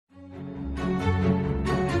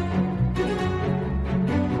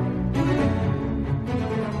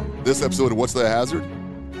This episode of What's the Hazard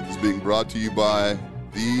is being brought to you by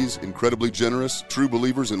these incredibly generous, true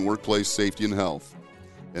believers in workplace safety and health.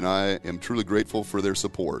 And I am truly grateful for their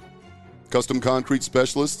support. Custom Concrete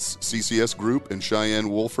Specialists, CCS Group, and Cheyenne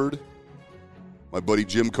Wolford. My buddy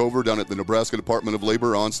Jim Cover down at the Nebraska Department of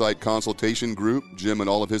Labor On-Site Consultation Group, Jim and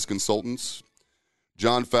all of his consultants.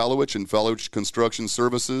 John Fallowich and Fallowich Construction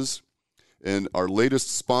Services. And our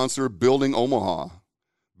latest sponsor, Building Omaha.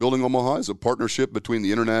 Building Omaha is a partnership between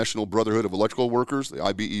the International Brotherhood of Electrical Workers, the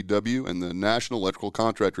IBEW, and the National Electrical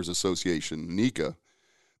Contractors Association, NECA.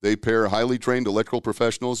 They pair highly trained electrical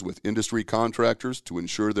professionals with industry contractors to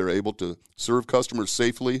ensure they're able to serve customers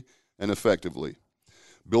safely and effectively.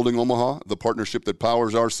 Building Omaha, the partnership that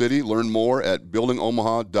powers our city. Learn more at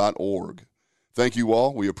buildingomaha.org. Thank you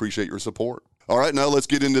all. We appreciate your support. All right, now let's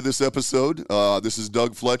get into this episode. This is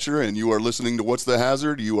Doug Fletcher, and you are listening to What's the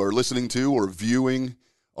Hazard? You are listening to or viewing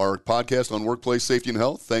our podcast on workplace safety and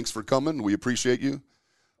health. Thanks for coming. We appreciate you.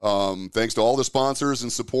 Thanks to all the sponsors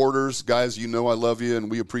and supporters. Guys, you know I love you, and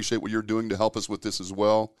we appreciate what you're doing to help us with this as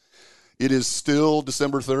well. It is still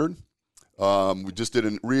December 3rd. We just did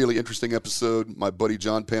a really interesting episode. My buddy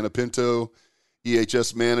John Panapinto,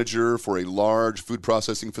 EHS manager for a large food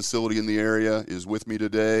processing facility in the area, is with me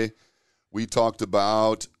today. We talked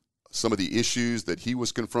about some of the issues that he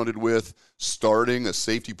was confronted with, starting a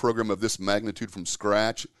safety program of this magnitude from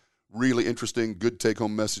scratch. Really interesting, good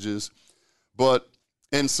take-home messages.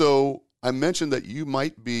 And so I mentioned that you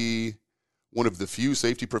might be one of the few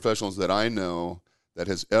safety professionals that I know that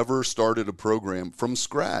has ever started a program from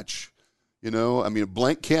scratch. You know, I mean, a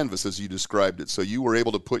blank canvas as you described it. So you were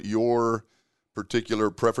able to put your particular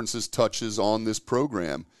preferences, touches on this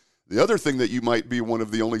program. The other thing that you might be one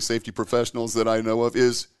of the only safety professionals that I know of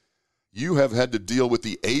is you have had to deal with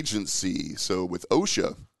the agency, so with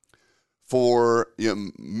OSHA, for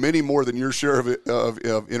many more than your share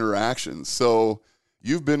of interactions. So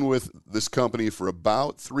you've been with this company for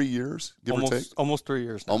about 3 years, give or take? Almost 3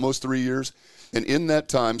 years now. Almost 3 years. And in that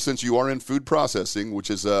time, since you are in food processing, which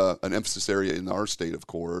is an emphasis area in our state, of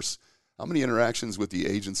course, how many interactions with the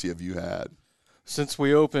agency have you had? Since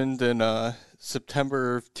we opened in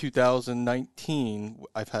September of 2019,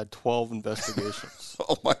 I've had 12 investigations.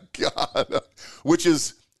 Oh, my God. Which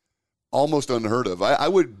is almost unheard of. I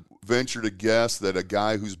would venture to guess that a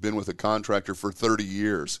guy who's been with a contractor for 30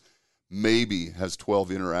 years maybe has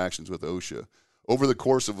 12 interactions with OSHA. Over the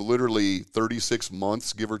course of literally 36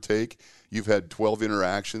 months, give or take, you've had 12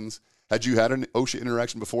 interactions. Had you had an OSHA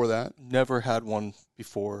interaction before that? Never had one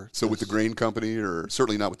before. So with the grain company, or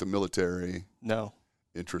certainly not with the military? No.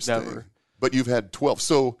 Interesting. Never. But you've had 12.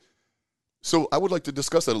 So I would like to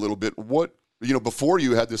discuss that a little bit. What, before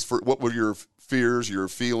you had this, what were your fears, your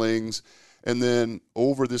feelings? And then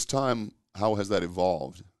over this time, how has that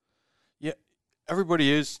evolved? Yeah,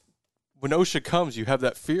 everybody is. When OSHA comes, you have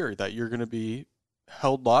that fear that you're going to be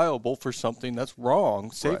held liable for something that's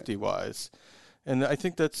wrong safety-wise. Right. And I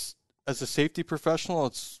think that's, as a safety professional,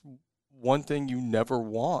 it's one thing you never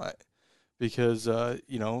want because,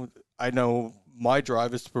 I know my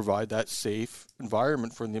drive is to provide that safe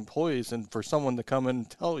environment for the employees, and for someone to come in and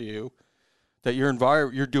tell you that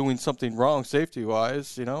you're doing something wrong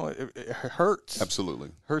safety-wise, it hurts. Absolutely.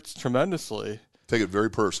 Hurts tremendously. Take it very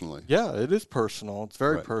personally. Yeah, it is personal. It's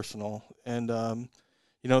very personal. And,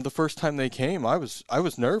 the first time they came, I was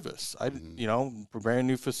nervous. Brand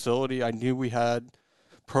new facility. I knew we had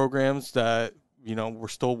programs that, we're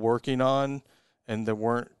still working on and that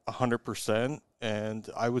weren't 100%. And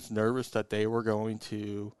I was nervous that they were going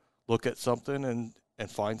to look at something and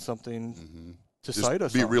find something to cite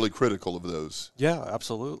us on. Be really critical of those. Yeah,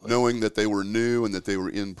 absolutely. Knowing that they were new and that they were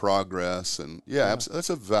in progress. And, that's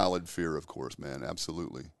a valid fear, of course, man.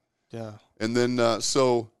 Absolutely. Yeah. And then,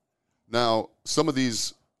 so now some of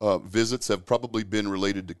these visits have probably been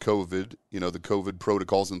related to COVID, the COVID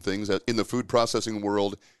protocols and things. In the food processing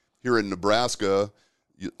world here in Nebraska,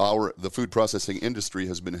 the food processing industry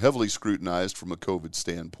has been heavily scrutinized from a COVID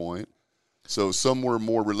standpoint. So some were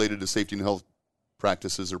more related to safety and health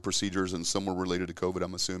practices or procedures, and some were related to COVID,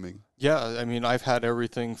 I'm assuming. Yeah, I mean, I've had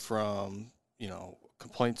everything from,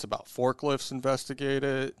 complaints about forklifts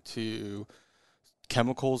investigated to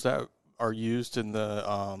chemicals that are used in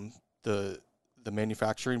the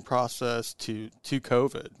manufacturing process to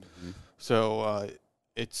COVID. Mm-hmm. So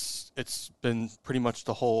it's been pretty much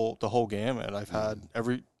the whole gamut. I've had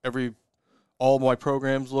all my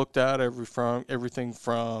programs looked at, everything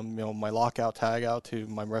from my lockout tagout to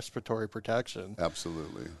my respiratory protection.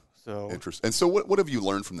 Absolutely. So interesting. And so what have you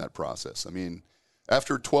learned from that process? I mean,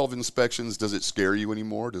 after 12 inspections, does it scare you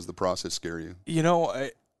anymore? Does the process scare you?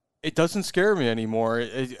 It doesn't scare me anymore.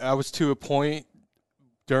 I was to a point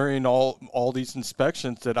during all these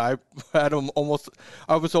inspections that I had them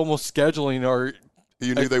I was almost scheduling, or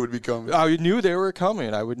you knew they would be coming. I knew they were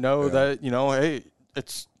coming. I would know that, hey,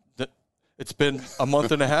 it's been a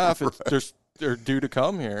month and a half. They're due to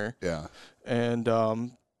come here. Yeah. And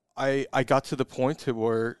I got to the point to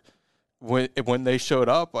where when they showed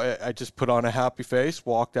up, I just put on a happy face,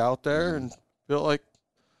 walked out there, and felt like,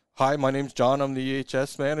 "Hi, my name's John. I'm the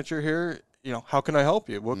EHS manager here. How can I help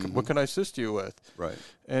you? What can I assist you with?" Right.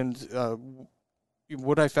 And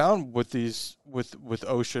what I found with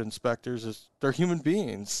OSHA inspectors is they're human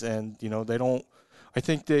beings, and they don't. I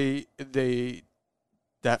think that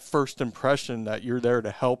first impression that you're there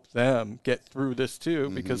to help them get through this too,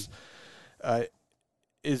 because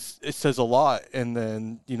it says a lot, and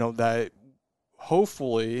then that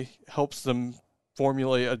hopefully helps them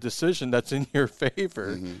formulate a decision that's in your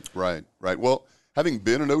favor. Right. Well, having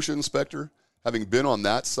been an OSHA inspector, having been on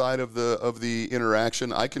that side of the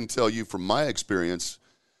interaction, I can tell you from my experience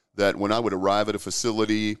that when I would arrive at a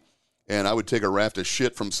facility and I would take a raft of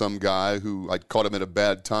shit from some guy who I'd caught him at a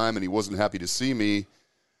bad time and he wasn't happy to see me,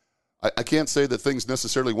 I can't say that things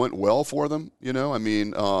necessarily went well for them. I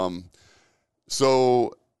mean,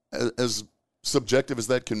 so as subjective as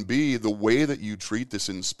that can be, the way that you treat this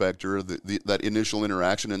inspector, that initial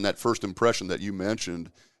interaction and that first impression that you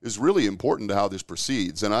mentioned is really important to how this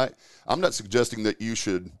proceeds. And I'm not suggesting that you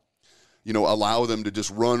should, allow them to just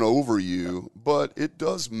run over you, but it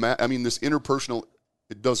does matter. I mean, this interpersonal,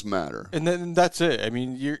 it does matter. And then that's it. I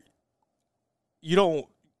mean, you don't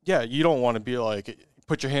want to be like,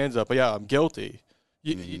 put your hands up. Yeah, I'm guilty.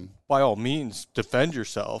 You, by all means, defend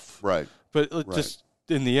yourself. Right. But just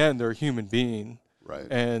in the end, they're a human being. Right.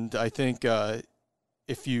 And I think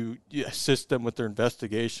if you assist them with their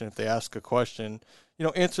investigation, if they ask a question,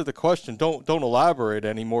 answer the question. Don't elaborate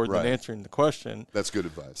any more than answering the question. That's good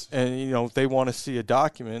advice. And if they want to see a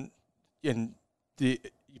document, and you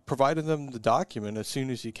provided them the document as soon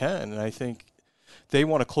as you can. And I think they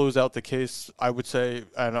want to close out the case. I would say,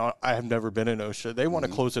 and I have never been in OSHA. They want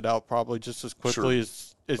to close it out probably just as quickly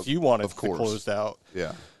as you want it to closed out.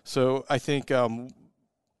 Yeah. So I think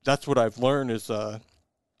that's what I've learned is,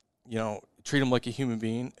 treat them like a human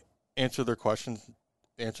being, answer their questions,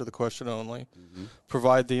 answer the question only,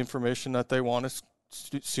 provide the information that they want as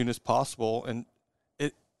soon as possible. And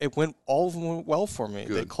all of them went well for me.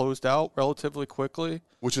 Good. They closed out relatively quickly.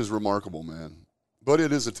 Which is remarkable, man. But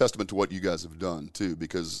it is a testament to what you guys have done, too,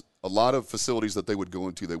 because a lot of facilities that they would go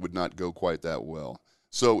into, they would not go quite that well.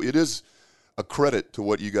 So it is a credit to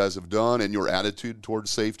what you guys have done and your attitude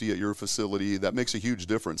towards safety at your facility. That makes a huge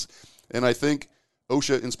difference. And I think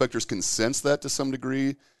OSHA inspectors can sense that to some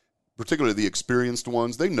degree, particularly the experienced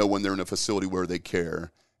ones. They know when they're in a facility where they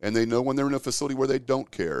care, and they know when they're in a facility where they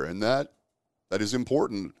don't care. And that is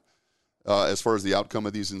important as far as the outcome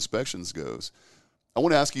of these inspections goes. I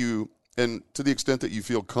want to ask you, and to the extent that you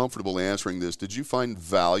feel comfortable answering this, did you find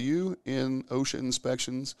value in OSHA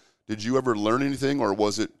inspections? Did you ever learn anything, or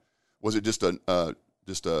was it just a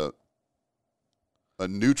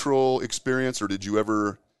neutral experience, or did you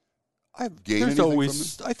ever gain anything from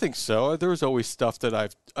it? I think so. There's always stuff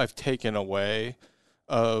that I've taken away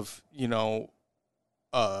of,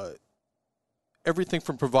 everything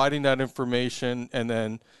from providing that information, and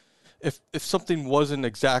then if something wasn't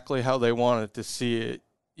exactly how they wanted to see it,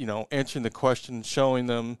 answering the question, showing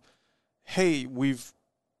them, hey, we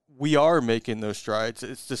are making those strides.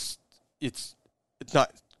 It's just it's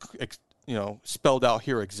not spelled out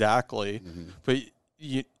here exactly, but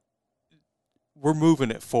we're moving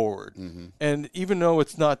it forward. And even though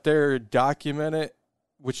it's not there, document it,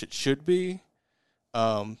 which it should be.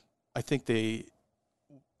 I think they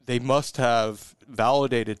must have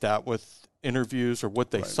validated that with interviews or what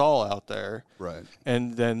they saw out there. Right.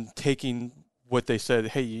 And then taking what they said,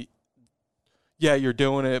 hey, yeah, you're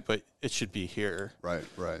doing it, but it should be here. Right.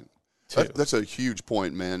 That's a huge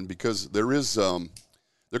point, man, because there is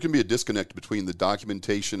there can be a disconnect between the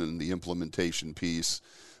documentation and the implementation piece.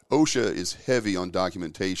 OSHA is heavy on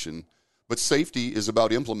documentation, but safety is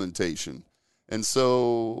about implementation. And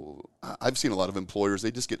so I've seen a lot of employers,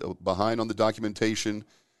 they just get behind on the documentation.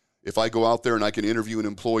 If I go out there and I can interview an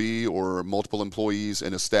employee or multiple employees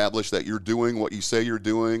and establish that you're doing what you say you're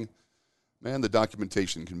doing, man, the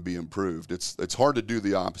documentation can be improved. It's hard to do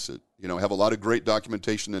the opposite. Have a lot of great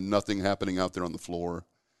documentation and nothing happening out there on the floor.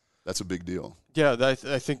 That's a big deal. Yeah, I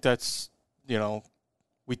think that's,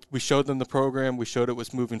 we showed them the program. We showed it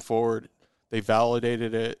was moving forward. They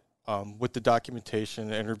validated it with the documentation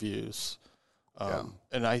and interviews.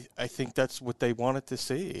 And I think that's what they wanted to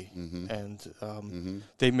see. And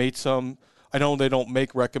they made some, I know they don't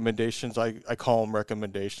make recommendations. I call them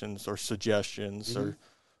recommendations or suggestions or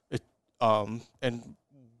And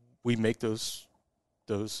we make those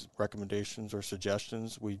recommendations or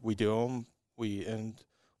suggestions. We do them. We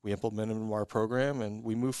implement them in our program, and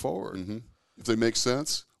we move forward. Mm-hmm. If they make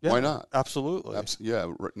sense, yeah, why not? Absolutely.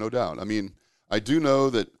 Yeah, no doubt. I mean, I do know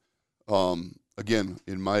that, again,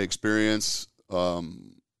 in my experience,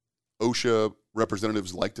 OSHA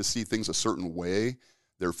representatives like to see things a certain way.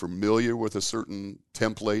 They're familiar with a certain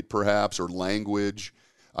template, perhaps, or language.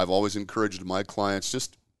 I've always encouraged my clients,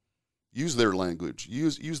 just use their language.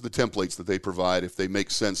 Use the templates that they provide if they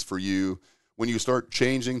make sense for you. When you start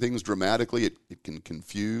changing things dramatically, it can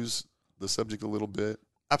confuse the subject a little bit.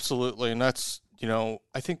 Absolutely, and that's,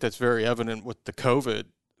 I think that's very evident with the COVID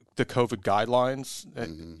guidelines.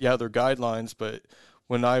 Mm-hmm. Yeah, they're guidelines, but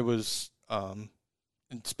when I was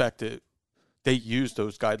inspected, they used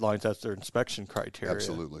those guidelines as their inspection criteria.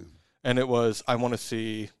 Absolutely. And it was, I want to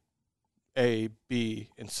see A, B,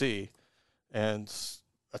 and C, and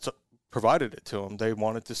that's provided it to them. They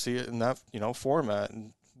wanted to see it in that format,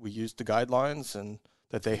 and we used the guidelines and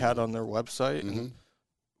that they had on their website, mm-hmm. and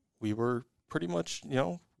we were pretty much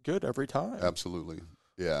good every time. Absolutely,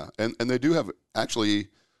 yeah. And they do have, actually,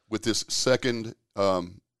 with this second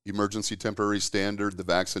emergency temporary standard, the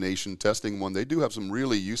vaccination testing one, they do have some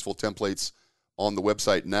really useful templates on the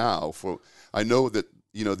website now. I know that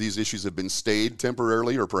these issues have been stayed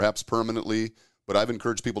temporarily or perhaps permanently, but I've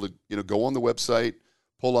encouraged people to go on the website,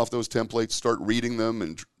 pull off those templates, start reading them,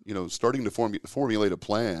 and starting to formulate a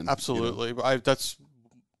plan. Absolutely,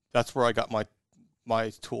 that's where I got my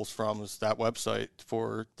tools from, is that website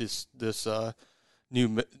for this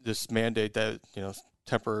mandate that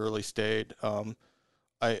temporarily stayed.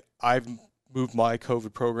 I've moved my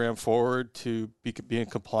COVID program forward to be in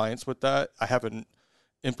compliance with that. I haven't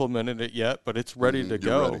implemented it yet, but it's ready to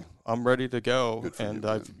go. Ready. I'm ready to go, and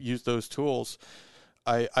I've used those tools.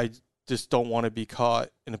 I just don't want to be caught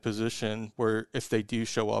in a position where if they do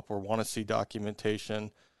show up or want to see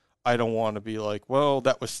documentation, I don't want to be like, well,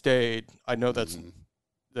 that was stayed. I know that's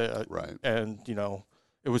right, and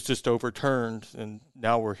it was just overturned, and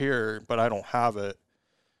now we're here, but I don't have it.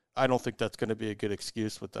 I don't think that's going to be a good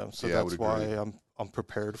excuse with them. So that's why I'm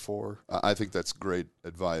prepared for. I think that's great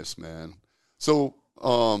advice, man. So,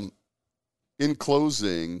 in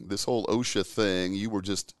closing, this whole OSHA thing, you were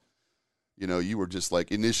just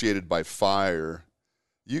like initiated by fire.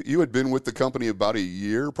 You had been with the company about a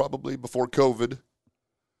year probably before COVID.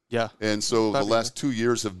 Yeah. And so the last 2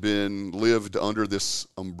 years have been lived under this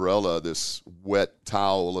umbrella, this wet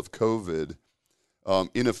towel of COVID.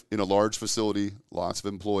 In a large facility, lots of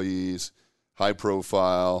employees, high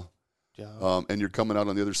profile, and you're coming out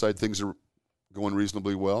on the other side. Things are going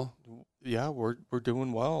reasonably well. Yeah, we're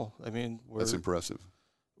doing well. I mean, that's impressive.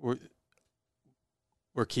 We're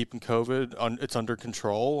keeping COVID it's under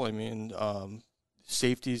control. I mean,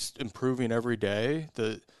 safety's improving every day.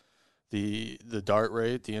 The DART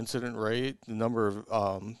rate, the incident rate, the number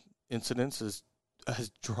of incidents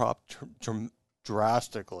has dropped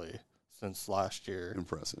drastically since last year.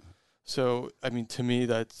 Impressive. So, I mean, to me,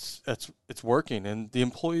 it's working, and the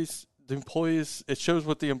employees, it shows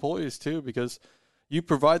with the employees too, because you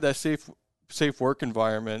provide that safe work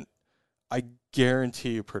environment. I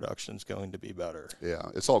guarantee you, production's going to be better. Yeah,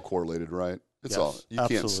 it's all correlated, right? You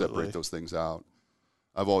can't separate those things out.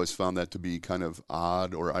 I've always found that to be kind of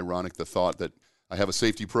odd or ironic, the thought that I have a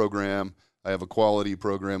safety program, I have a quality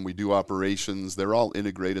program, we do operations. They're all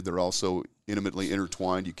integrated. They're also intimately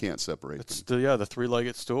intertwined. You can't separate them. The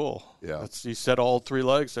three-legged stool. Yeah. You set all three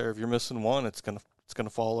legs there. If you're missing one, it's gonna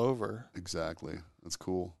fall over. Exactly. That's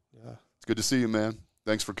cool. Yeah. It's good to see you, man.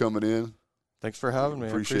 Thanks for coming in. Thanks for having me.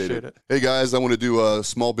 Appreciate it. Hey, guys, I want to do a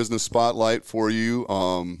small business spotlight for you.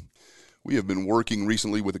 We have been working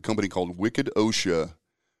recently with a company called Wicked OSHA.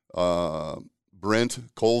 Brent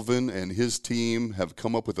Colvin and his team have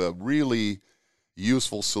come up with a really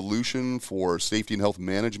useful solution for safety and health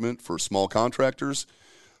management for small contractors.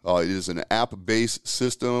 It is an app-based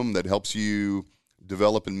system that helps you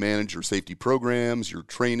develop and manage your safety programs, your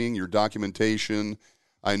training, your documentation.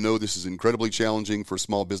 I know this is incredibly challenging for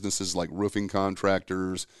small businesses like roofing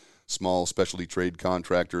contractors, small specialty trade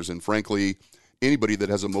contractors, and frankly, anybody that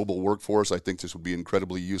has a mobile workforce. I think this would be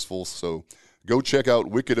incredibly useful. So go check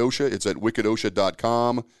out Wicked OSHA. It's at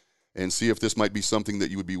wickedosha.com and see if this might be something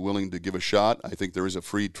that you would be willing to give a shot. I think there is a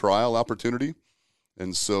free trial opportunity.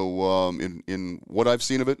 And so in what I've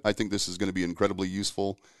seen of it, I think this is going to be incredibly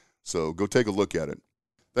useful. So go take a look at it.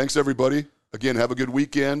 Thanks, everybody. Again, have a good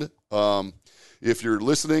weekend. If you're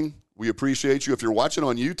listening, we appreciate you. If you're watching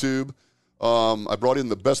on YouTube, I brought in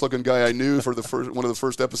the best-looking guy I knew for one of the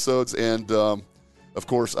first episodes. And, of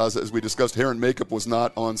course, as we discussed, hair and makeup was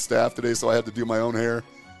not on staff today, so I had to do my own hair.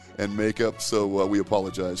 and makeup. So we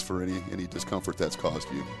apologize for any discomfort that's caused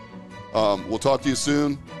you. We'll talk to you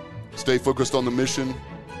soon. Stay focused on the mission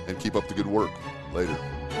and keep up the good work. Later.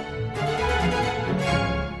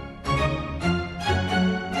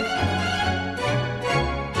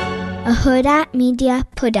 A Huda Media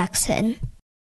Production.